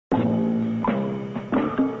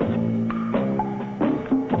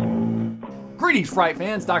Greetings, Fright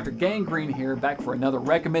fans. Dr. Gangrene here, back for another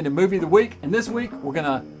recommended movie of the week. And this week, we're going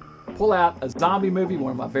to pull out a zombie movie,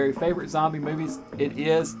 one of my very favorite zombie movies. It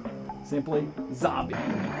is simply Zombie.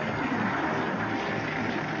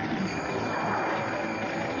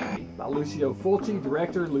 By Lucio Fulci,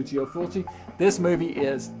 director Lucio Fulci. This movie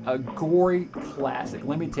is a gory classic,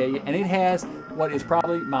 let me tell you. And it has what is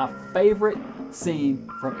probably my favorite scene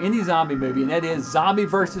from any zombie movie, and that is zombie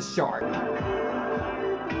versus shark.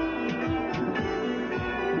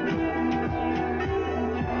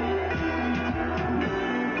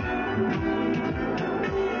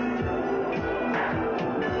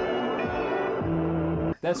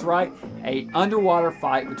 That's right, a underwater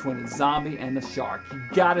fight between a zombie and the shark. You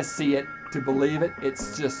gotta see it to believe it.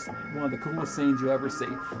 It's just one of the coolest scenes you ever see.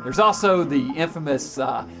 There's also the infamous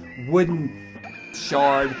wooden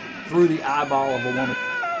shard through the eyeball of a woman.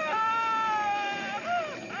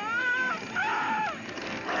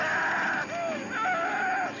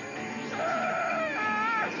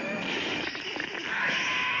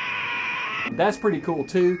 That's pretty cool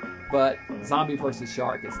too, but zombie versus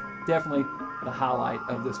shark is definitely the highlight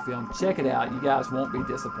of this film. Check it out. You guys won't be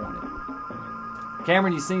disappointed.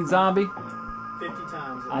 Cameron, you seen Zombie? 50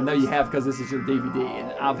 times. I know you have, because this is your DVD,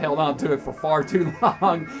 and I've held on to it for far too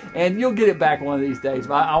long, and you'll get it back one of these days,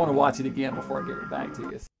 but I want to watch it again before I give it back to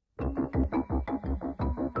you.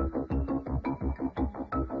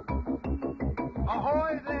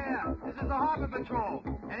 Ahoy there! This is the Harbor Patrol.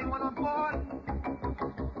 Anyone on board?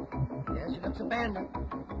 Yes, it looks abandoned.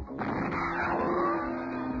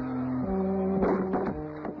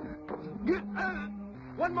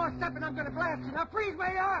 One more step and I'm gonna blast you. Now freeze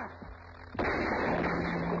where you are!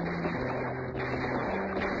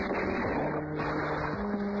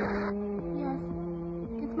 Yes,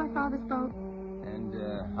 it's my father's boat. And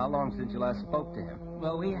how long since you last spoke to him?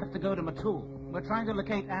 Well, we have to go to Matul. We're trying to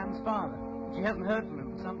locate Anne's father. She hasn't heard from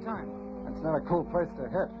him for some time. That's not a cool place to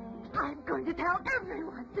hit. I'm going to tell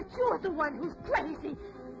everyone that you're the one who's crazy.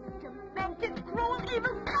 Demented, cruel,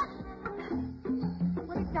 evil.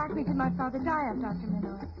 What exactly did my father die of, Dr.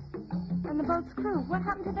 Minow? And the boat's crew, what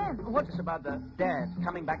happened to them? What's about the dad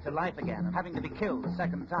coming back to life again and having to be killed a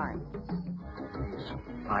second time?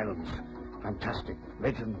 Violence, fantastic,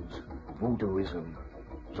 legends, voodooism,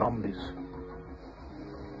 zombies.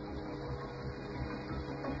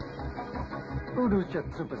 Voodoo's just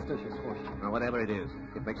superstitious worship. Now, whatever it is,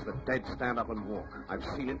 it makes the dead stand up and walk. I've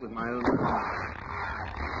seen it with my own eyes.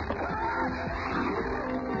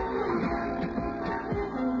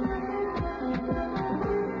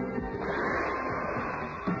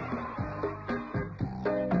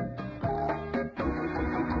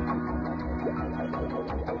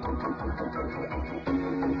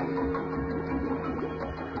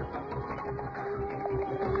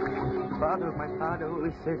 My father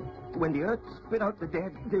always said, when the earth spit out the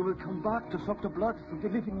dead, they will come back to suck the blood from the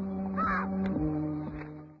living.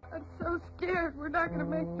 I'm so scared we're not going to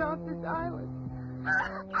make it off this island.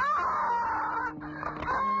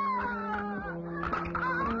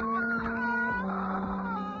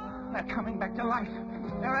 They're coming back to life.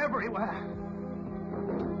 They're everywhere.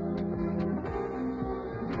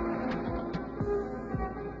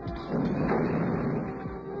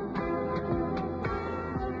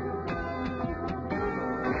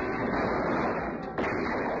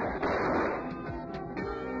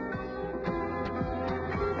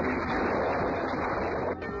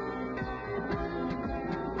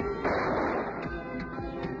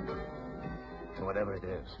 Whatever it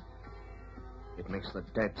is, it makes the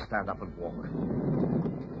dead stand up and walk.